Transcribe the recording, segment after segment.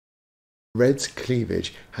Red's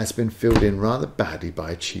cleavage has been filled in rather badly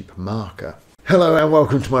by a cheap marker. Hello and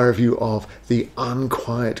welcome to my review of The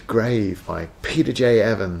Unquiet Grave by Peter J.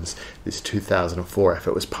 Evans. This 2004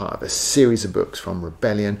 effort was part of a series of books from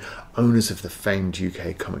Rebellion, owners of the famed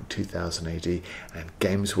UK comic 2000 AD, and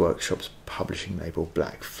Games Workshop's publishing label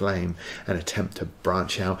Black Flame, an attempt to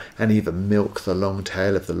branch out and either milk the long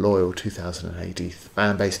tail of the loyal 2000 AD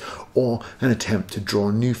fanbase, or an attempt to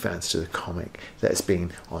draw new fans to the comic that has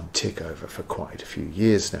been on tick over for quite a few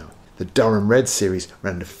years now. The Durham Red series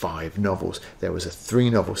ran to 5 novels. There was a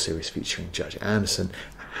 3-novel series featuring Judge Anderson,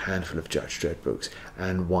 a handful of Judge Dredd books,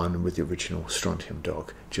 and one with the original Strontium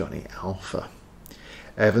Dog, Johnny Alpha.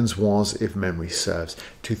 Evans was, if memory serves,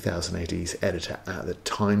 2000 AD's editor at the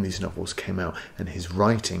time these novels came out, and his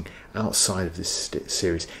writing outside of this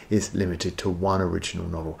series is limited to one original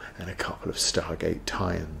novel and a couple of Stargate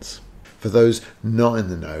tie-ins. For those not in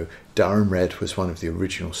the know, Durham Red was one of the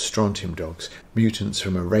original Strontium Dogs, mutants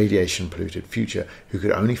from a radiation-polluted future who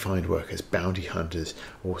could only find work as bounty hunters,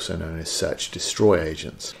 also known as search-destroy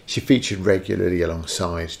agents. She featured regularly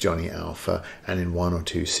alongside Johnny Alpha, and in 1 or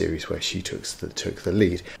 2 series where she took the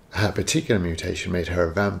lead. Her particular mutation made her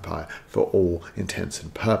a vampire for all intents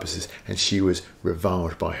and purposes, and she was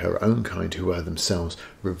reviled by her own kind, who were themselves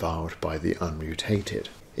reviled by the unmutated.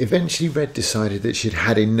 Eventually, Red decided that she'd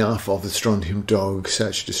had enough of the Strontium Dog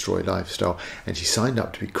search-destroy lifestyle, and she signed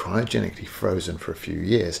up to be cryogenically frozen for a few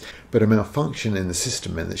years. But a malfunction in the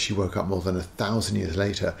system meant that she woke up more than 1,000 years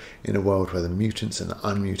later in a world where the mutants and the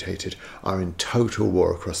unmutated are in total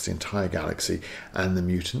war across the entire galaxy, and the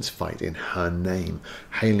mutants fight in her name,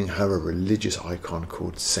 hailing her a religious icon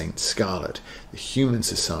called Saint Scarlet. The human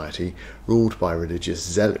society, ruled by religious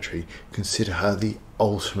zealotry, consider her the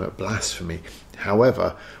ultimate blasphemy.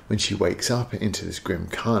 However, when she wakes up into this grim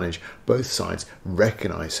carnage, both sides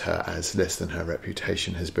recognise her as less than her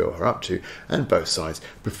reputation has built her up to, and both sides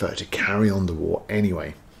prefer to carry on the war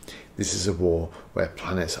anyway. This is a war where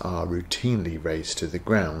planets are routinely razed to the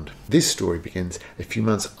ground. This story begins a few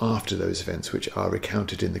months after those events, which are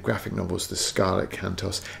recounted in the graphic novels The Scarlet,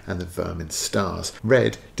 Cantos and the Vermin stars.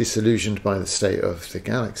 Red, disillusioned by the state of the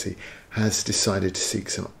galaxy, has decided to seek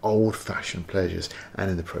some old-fashioned pleasures, and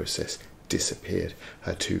in the process disappeared.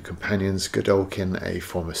 Her 2 companions, Godolkin, a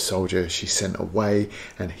former soldier she sent away,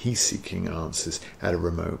 and he's seeking answers at a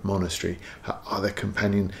remote monastery. Her other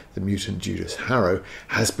companion, the mutant Judas Harros,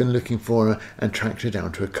 has been looking for her and tracked her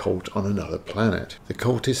down to a cult on another planet. The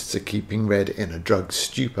cultists are keeping Red in a drug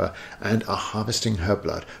stupor and are harvesting her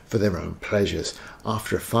blood for their own pleasures.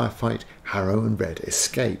 After a firefight, Harrow and Red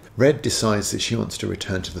escape. Red decides that she wants to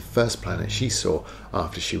return to the first planet she saw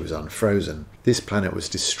after she was unfrozen. This planet was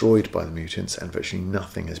destroyed by the mutants, and virtually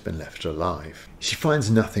nothing has been left alive. She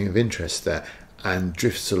finds nothing of interest there and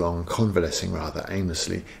drifts along, convalescing rather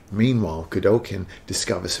aimlessly. Meanwhile, Godolkin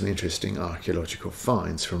discovers some interesting archaeological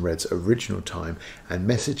finds from Red's original time and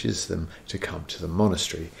messages them to come to the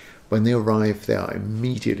monastery. When they arrive, they are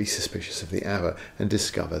immediately suspicious of the other and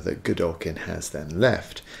discover that Godolkin has then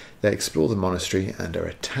left. They explore the monastery and are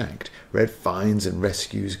attacked. Red finds and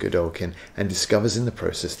rescues Godolkin and discovers in the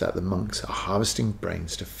process that the monks are harvesting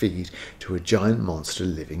brains to feed to a giant monster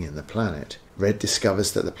living in the planet. Red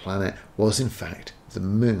discovers that the planet was in fact the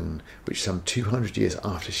moon, which some 200 years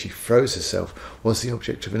after she froze herself was the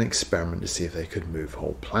object of an experiment to see if they could move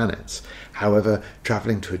whole planets. However,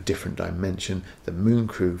 travelling to a different dimension, the moon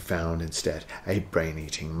crew found instead a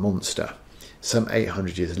brain-eating monster. Some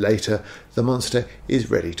 800 years later, the monster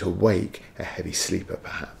is ready to wake, a heavy sleeper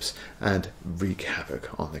perhaps, and wreak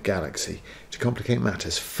havoc on the galaxy. To complicate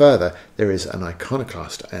matters further, there is an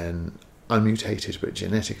iconoclast, an unmutated but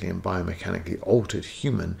genetically and biomechanically altered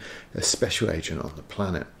human, a special agent on the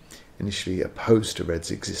planet. Initially opposed to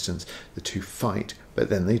Red's existence, the 2 fight, but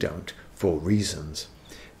then they don't, for reasons.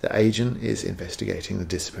 The agent is investigating the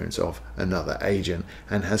disappearance of another agent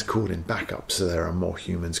and has called in backup, so there are more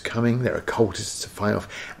humans coming, there are cultists to fight off,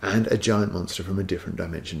 and a giant monster from a different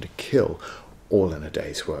dimension to kill, all in a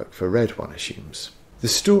day's work for Red, one assumes. The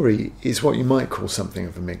story is what you might call something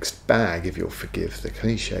of a mixed bag, if you'll forgive the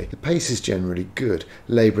cliche. The pace is generally good,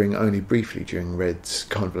 labouring only briefly during Red's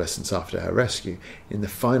convalescence after her rescue. In the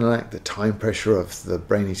final act, the time pressure of the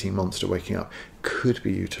brain-eating monster waking up could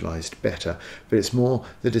be utilised better, but it's more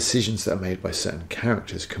the decisions that are made by certain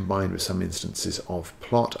characters combined with some instances of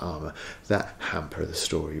plot armour that hamper the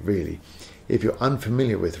story, really. If you're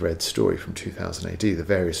unfamiliar with Red's story from 2000 AD, the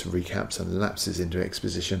various recaps and lapses into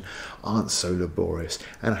exposition aren't so laborious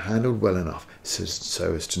and are handled well enough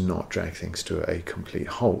so as to not drag things to a complete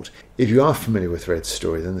halt. If you are familiar with Red's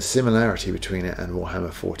story, then the similarity between it and Warhammer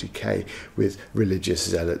 40k, with religious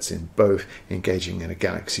zealots in both engaging in a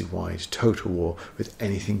galaxy-wide total war with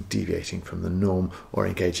anything deviating from the norm or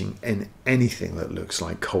engaging in anything that looks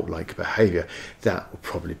like cult-like behaviour, that will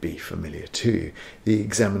probably be familiar to you. The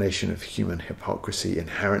examination of human hypocrisy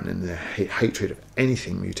inherent in their hatred of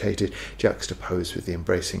anything mutated, juxtaposed with the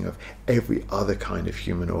embracing of every other kind of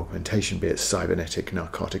human augmentation, be it cybernetic,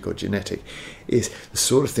 narcotic or genetic, is the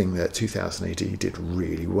sort of thing that 2000 AD did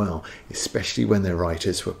really well, especially when their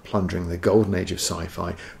writers were plundering the golden age of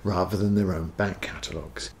sci-fi rather than their own back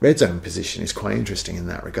catalogues. Red's own position is quite interesting in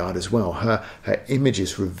that regard as well. Her image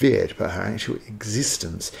is revered, but her actual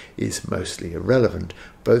existence is mostly irrelevant.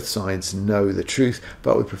 Both sides know the truth,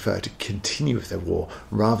 but would prefer to continue with their war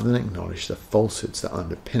rather than acknowledge the falsehoods that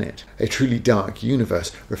underpin it. A truly dark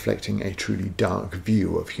universe reflecting a truly dark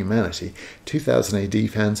view of humanity. 2000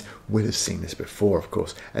 AD fans would have seen this before, of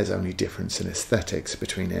course, as only difference in aesthetics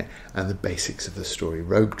between it and the basics of the story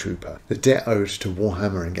Rogue Trooper. The debt owed to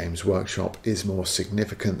Warhammer and Games Workshop is more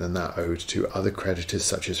significant than that owed to other creditors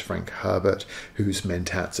such as Frank Herbert, whose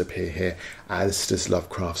mentats appear here, as does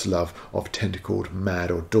Lovecraft's love of tentacled,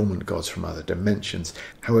 mad or dormant gods from other dimensions.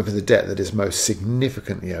 However, the debt that is most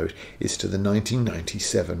significantly owed is to the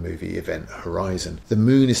 1997 movie Event Horizon. The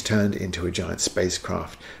moon is turned into a giant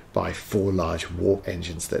spacecraft by 4 large warp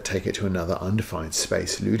engines that take it to another undefined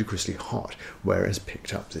space, ludicrously hot, where it has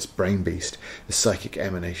picked up this brain beast, the psychic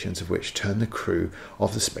emanations of which turn the crew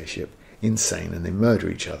of the spaceship insane and they murder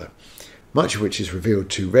each other. Much of which is revealed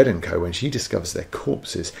to Red & Co. when she discovers their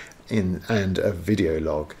corpses and a video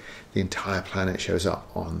log. The entire planet shows up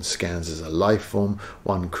on scans as a life form.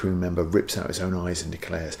 One crew member rips out his own eyes and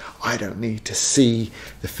declares, "I don't need to see."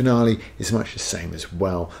 The finale is much the same as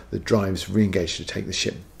well. The drives re-engage to take the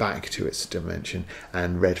ship back to its dimension,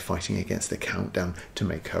 and Red fighting against the countdown to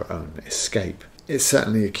make her own escape. It's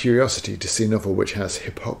certainly a curiosity to see a novel which has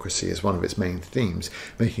hypocrisy as one of its main themes,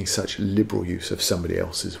 making such liberal use of somebody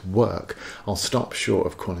else's work. I'll stop short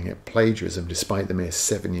of calling it plagiarism despite the mere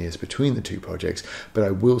 7 years between the two projects, but I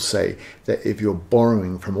will say that if you're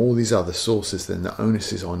borrowing from all these other sources, then the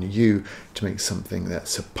onus is on you to make something that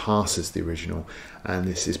surpasses the original, and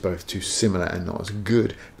this is both too similar and not as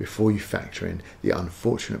good before you factor in the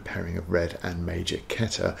unfortunate pairing of Red and Major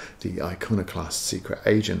Keter, the iconoclast secret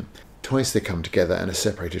agent. Twice they come together and are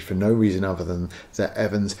separated for no reason other than that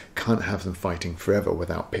Evans can't have them fighting forever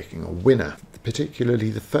without picking a winner. Particularly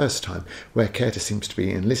the first time, where Keter seems to be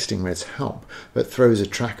enlisting Red's help, but throws a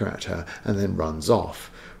tracker at her and then runs off.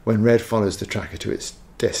 When Red follows the tracker to its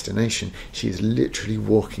destination, she is literally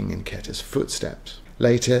walking in Keter's footsteps.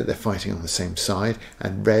 Later, they're fighting on the same side,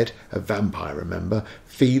 and Red, a vampire remember,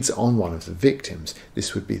 feeds on one of the victims.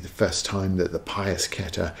 This would be the first time that the pious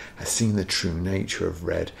Keter has seen the true nature of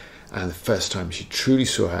Red, and the first time she truly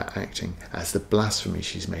saw her acting as the blasphemy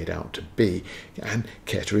she's made out to be, and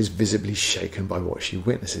Keter is visibly shaken by what she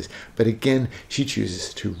witnesses, but again she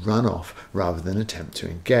chooses to run off rather than attempt to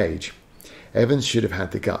engage. Evans should have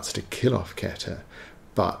had the guts to kill off Keter,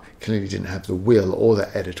 but clearly didn't have the will or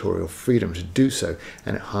the editorial freedom to do so,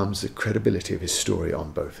 and it harms the credibility of his story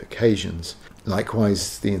on both occasions.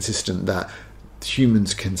 Likewise, the insistence that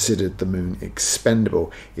humans considered the moon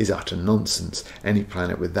expendable is utter nonsense. Any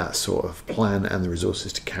planet with that sort of plan and the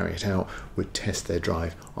resources to carry it out would test their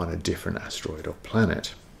drive on a different asteroid or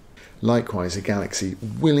planet. Likewise, a galaxy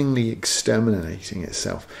willingly exterminating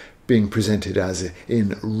itself, being presented as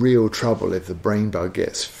in real trouble if the brain bug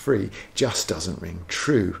gets free, just doesn't ring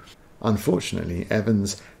true. Unfortunately,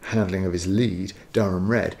 Evans' handling of his lead, Durham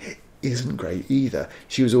Red, isn't great either.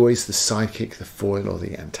 She was always the sidekick, the foil, or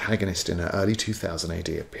the antagonist in her early 2000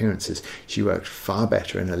 AD appearances. She worked far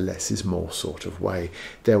better in a less is more sort of way.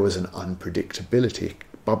 There was an unpredictability,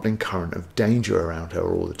 a bubbling current of danger around her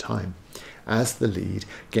all the time. As the lead,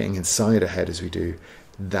 getting inside her head as we do,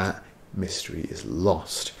 that mystery is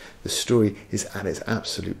lost. The story is at its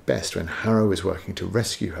absolute best when Harrow is working to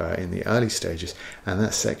rescue her in the early stages, and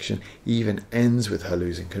that section even ends with her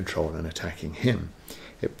losing control and attacking him.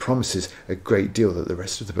 It promises a great deal that the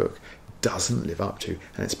rest of the book doesn't live up to,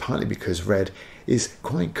 and it's partly because Red is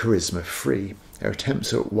quite charisma-free. Her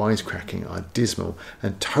attempts at wisecracking are dismal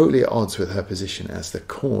and totally at odds with her position as the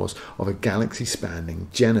cause of a galaxy-spanning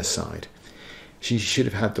genocide. She should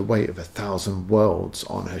have had the weight of 1,000 worlds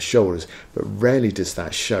on her shoulders, but rarely does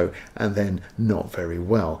that show, and then not very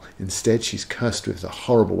well. Instead, she's cursed with the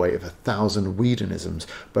horrible weight of 1,000 Whedonisms,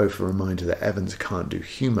 both a reminder that Evans can't do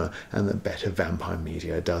humour and that better vampire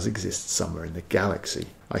media does exist somewhere in the galaxy.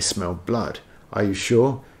 "I smell blood. Are you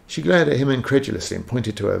sure?" She glared at him incredulously and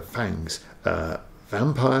pointed to her fangs.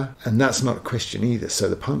 vampire? And that's not a question either, so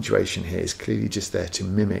the punctuation here is clearly just there to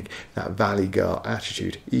mimic that Valley Girl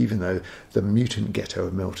attitude, even though the mutant ghetto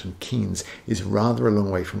of Milton Keynes is rather a long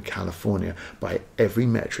way from California by every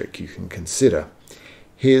metric you can consider.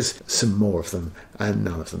 Here's some more of them, and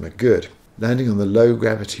none of them are good. Landing on the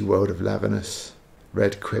low-gravity world of Lavinus,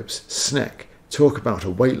 Red quips, "Sneck, talk about a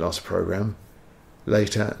weight loss program."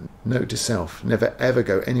 Later, note to self, never ever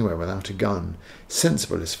go anywhere without a gun.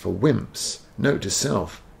 Sensible is for wimps. Note to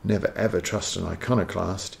self, never ever trust an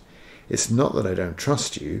iconoclast. It's not that I don't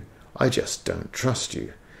trust you, I just don't trust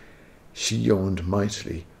you. She yawned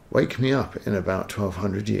mightily. Wake me up in about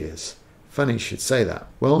 1200 years. Funny you should say that.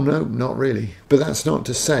 Well, no, not really. But that's not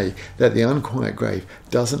to say that the Unquiet Grave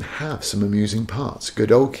doesn't have some amusing parts.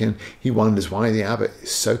 Godolkin, he wonders why the abbot is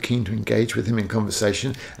so keen to engage with him in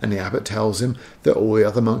conversation, and the abbot tells him that all the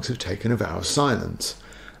other monks have taken a vow of silence.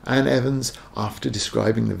 And Evans, after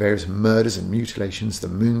describing the various murders and mutilations the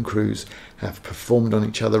moon crews have performed on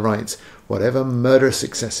each other, writes, "Whatever murderous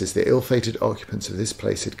excesses the ill-fated occupants of this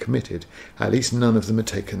place had committed, at least none of them had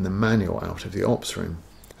taken the manual out of the ops room."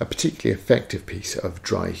 A particularly effective piece of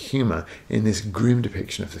dry humour in this grim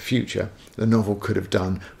depiction of the future. The novel could have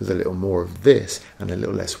done with a little more of this and a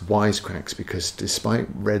little less wisecracks, because despite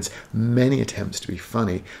Red's many attempts to be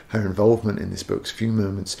funny, her involvement in this book's few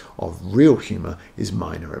moments of real humour is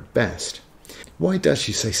minor at best. Why does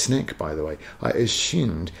she say sneck, by the way? I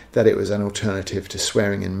assumed that it was an alternative to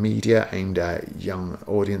swearing in media aimed at young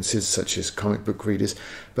audiences such as comic book readers,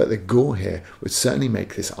 but the gore here would certainly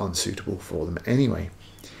make this unsuitable for them anyway.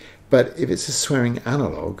 But if it's a swearing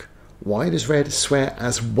analogue, why does Red swear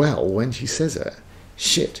as well when she says it?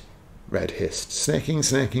 "Shit," Red hissed. "Snecking,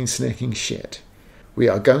 snecking, snecking shit. We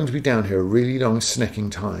are going to be down here a really long snecking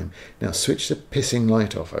time. Now switch the pissing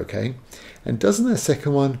light off, okay?" And doesn't the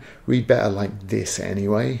second one read better like this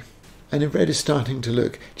anyway? And if Red is starting to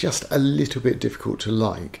look just a little bit difficult to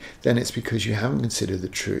like, then it's because you haven't considered the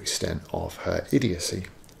true extent of her idiocy.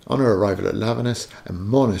 On her arrival at Lavinus, a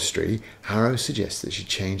monastery, Harros suggests that she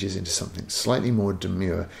changes into something slightly more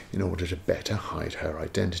demure in order to better hide her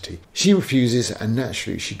identity. She refuses, and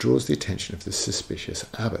naturally she draws the attention of the suspicious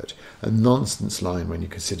abbot, a nonsense line when you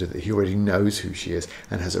consider that he already knows who she is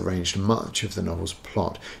and has arranged much of the novel's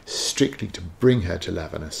plot strictly to bring her to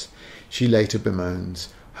Lavinus. She later bemoans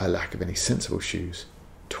her lack of any sensible shoes,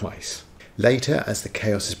 twice. Later, as the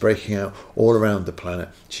chaos is breaking out all around the planet,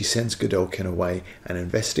 she sends Godolkin away and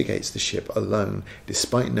investigates the ship alone,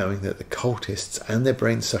 despite knowing that the cultists and their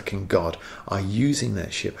brain-sucking god are using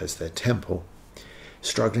that ship as their temple.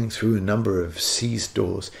 Struggling through a number of seized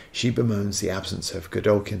doors, she bemoans the absence of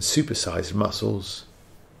Godolkin's supersized muscles,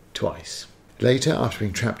 twice. Later, after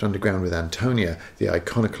being trapped underground with Antonia, the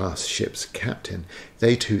iconoclast ship's captain,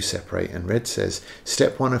 they two separate, and Red says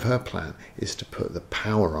step one of her plan is to put the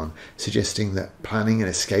power on, suggesting that planning an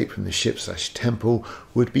escape from the ship/temple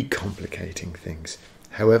would be complicating things.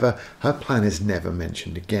 However, her plan is never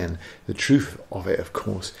mentioned again. The truth of it, of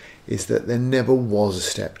course, is that there never was a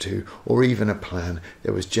step two, or even a plan.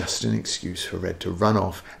 There was just an excuse for Red to run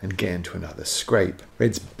off and get into another scrape.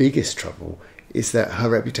 Red's biggest trouble is that her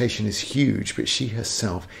reputation is huge, but she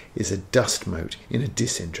herself is a dust mote in a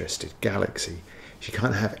disinterested galaxy. She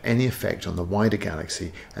can't have any effect on the wider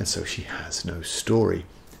galaxy, and so she has no story.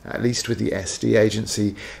 At least with the SD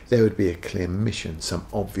agency, there would be a clear mission, some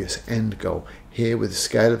obvious end goal. Here, with the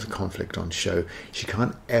scale of the conflict on show, she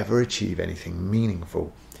can't ever achieve anything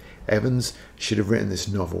meaningful. Evans should have written this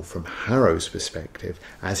novel from Harrow's perspective,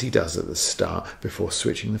 as he does at the start, before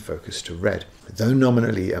switching the focus to Red. Though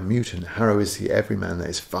nominally a mutant, Harrow is the everyman that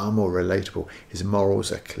is far more relatable. His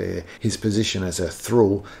morals are clear. His position as a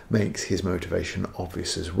thrall makes his motivation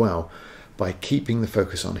obvious as well. By keeping the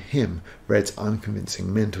focus on him, Red's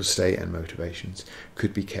unconvincing mental state and motivations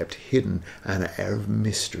could be kept hidden and an air of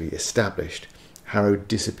mystery established. Harrow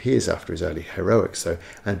disappears after his early heroics, though,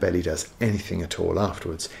 and barely does anything at all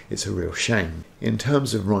afterwards. It's a real shame. In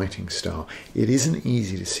terms of writing style, it isn't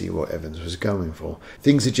easy to see what Evans was going for.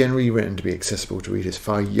 Things are generally written to be accessible to readers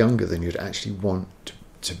far younger than you'd actually want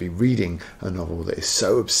to be reading a novel that is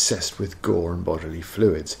so obsessed with gore and bodily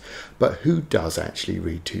fluids. But who does actually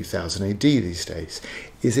read 2000 AD these days?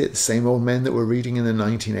 Is it the same old men that were reading in the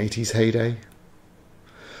 1980s heyday?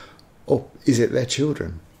 Or is it their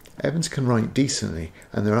children? Evans can write decently,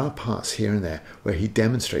 and there are parts here and there where he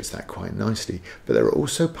demonstrates that quite nicely, but there are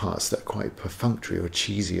also parts that are quite perfunctory or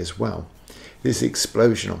cheesy as well. This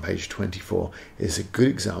explosion on page 24 is a good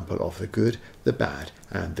example of the good, the bad,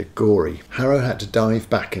 and the gory. Harrow had to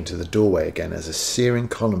dive back into the doorway again as a searing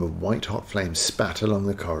column of white-hot flames spat along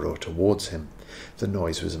the corridor towards him. The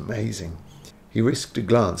noise was amazing. He risked a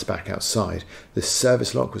glance back outside. The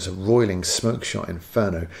service lock was a roiling smoke-shot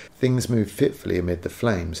inferno. Things moved fitfully amid the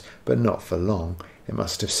flames, but not for long. It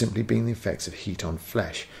must have simply been the effects of heat on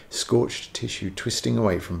flesh, scorched tissue twisting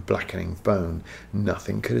away from blackening bone.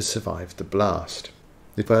 Nothing could have survived the blast.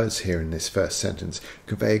 The words here in this first sentence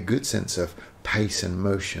convey a good sense of pace and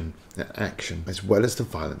motion and action, as well as the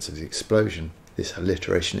violence of the explosion. This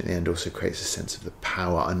alliteration at the end also creates a sense of the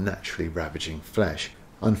power unnaturally ravaging flesh.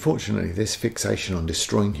 Unfortunately, this fixation on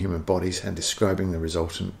destroying human bodies and describing the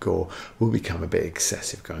resultant gore will become a bit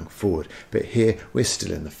excessive going forward, but here we're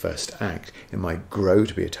still in the first act. It might grow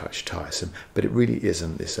to be a touch tiresome, but it really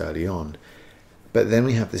isn't this early on. But then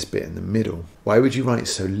we have this bit in the middle. Why would you write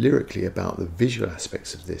so lyrically about the visual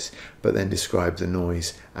aspects of this, but then describe the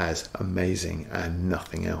noise as amazing and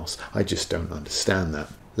nothing else? I just don't understand that.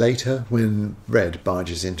 Later, when Red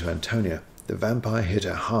barges into Antonia, the vampire hit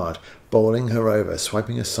her hard, bowling her over,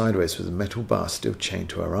 swiping her sideways with a metal bar still chained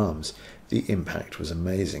to her arms. The impact was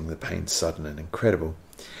amazing, the pain sudden and incredible.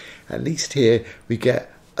 At least here we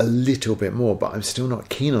get a little bit more, but I'm still not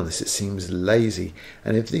keen on this. It seems lazy,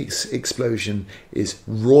 and if the explosion is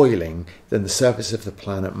roiling, then the surface of the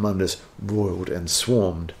planet Mundus roiled and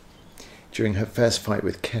swarmed. During her first fight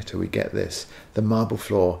with Keta, we get this. The marble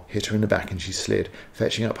floor hit her in the back and she slid,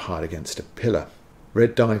 fetching up hard against a pillar.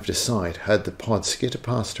 Red dived aside, heard the pod skitter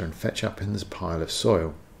past her and fetch up in this pile of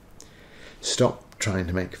soil. Stop trying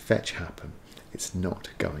to make fetch happen. It's not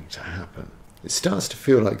going to happen. It starts to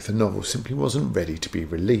feel like the novel simply wasn't ready to be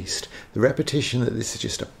released. The repetition that this is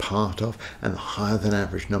just a part of and the higher than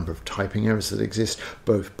average number of typing errors that exist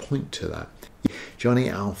both point to that. Johnny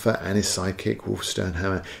Alpha and his sidekick Wolf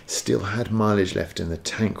Sternhammer still had mileage left in the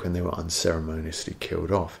tank when they were unceremoniously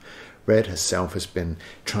killed off. Red herself has been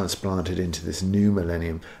transplanted into this new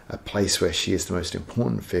millennium, a place where she is the most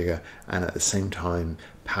important figure and at the same time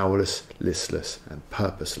powerless, listless and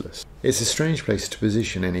purposeless. It's a strange place to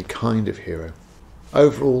position any kind of hero.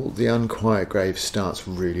 Overall, The Unquiet Grave starts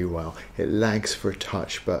really well. It lags for a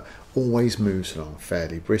touch but always moves along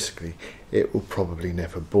fairly briskly. It will probably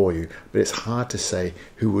never bore you, but it's hard to say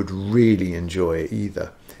who would really enjoy it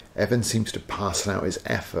either. Evan seems to parcel out his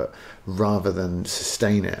effort rather than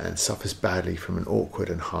sustain it and suffers badly from an awkward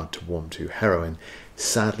and hard to warm to heroine.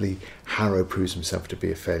 Sadly, Harrow proves himself to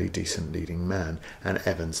be a fairly decent leading man, and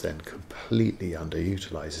Evans then completely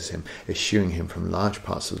underutilises him, eschewing him from large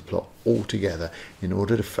parts of the plot altogether in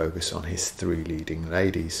order to focus on his three leading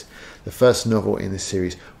ladies. The first novel in the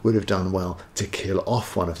series would have done well to kill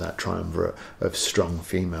off one of that triumvirate of strong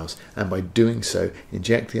females, and by doing so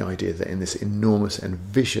inject the idea that in this enormous and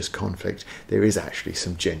vicious conflict there is actually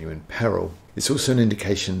some genuine peril. It's also an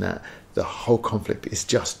indication that the whole conflict is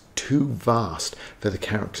just too vast for the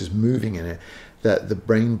characters moving in it, that the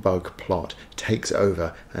brain bug plot takes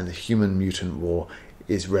over and the human mutant war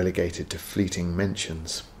is relegated to fleeting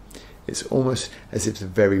mentions. It's almost as if the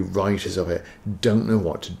very writers of it don't know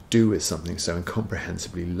what to do with something so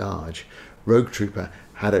incomprehensibly large. Rogue Trooper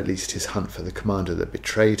had at least his hunt for the commander that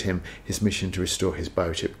betrayed him, his mission to restore his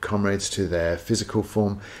biochip comrades to their physical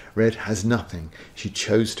form. Red has nothing. She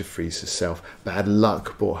chose to freeze herself. Bad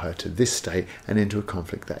luck brought her to this state and into a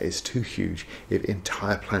conflict that is too huge. If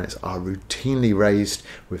entire planets are routinely razed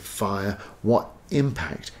with fire, what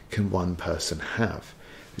impact can one person have?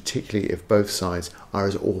 Particularly if both sides are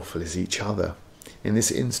as awful as each other. In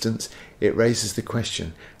this instance, it raises the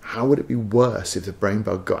question, how would it be worse if the brain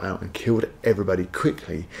bug got out and killed everybody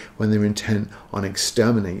quickly when they're intent on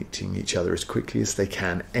exterminating each other as quickly as they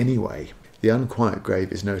can anyway? The Unquiet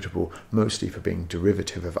Grave is notable mostly for being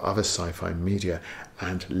derivative of other sci-fi media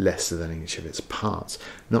and lesser than each of its parts.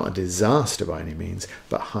 Not a disaster by any means,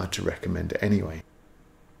 but hard to recommend anyway.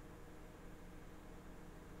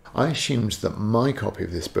 I assumed that my copy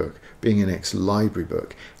of this book, being an ex-library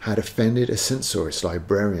book, had offended a censorious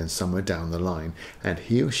librarian somewhere down the line, and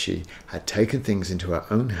he or she had taken things into her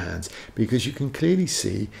own hands, because you can clearly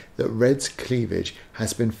see that Red's cleavage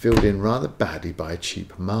has been filled in rather badly by a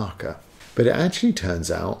cheap marker. But it actually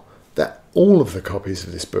turns out that all of the copies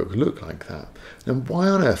of this book look like that. And why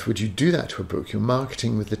on earth would you do that to a book you're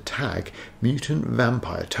marketing with the tag mutant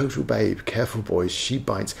vampire, total babe, careful boys, she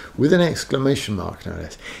bites, with an exclamation mark no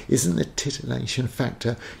less? Isn't the titillation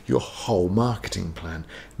factor your whole marketing plan?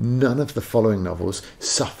 None of the following novels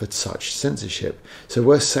suffered such censorship. So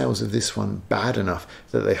were sales of this one bad enough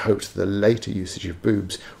that they hoped the later usage of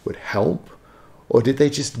boobs would help? Or did they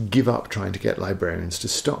just give up trying to get librarians to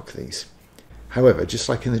stock these? However, just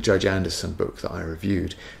like in the Judge Anderson book that I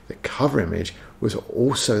reviewed, the cover image was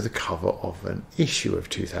also the cover of an issue of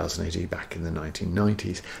 2000 AD back in the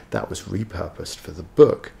 1990s that was repurposed for the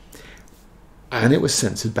book. And it was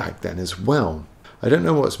censored back then as well. I don't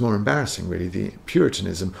know what's more embarrassing really, the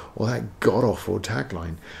Puritanism or that god-awful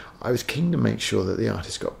tagline. I was keen to make sure that the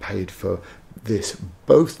artist got paid for this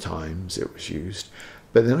both times it was used,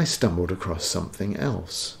 but then I stumbled across something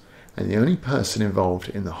else. And the only person involved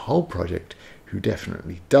in the whole project who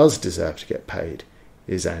definitely does deserve to get paid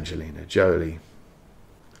is Angelina Jolie.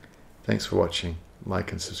 Thanks for watching.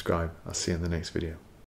 Like and subscribe. I'll see you in the next video.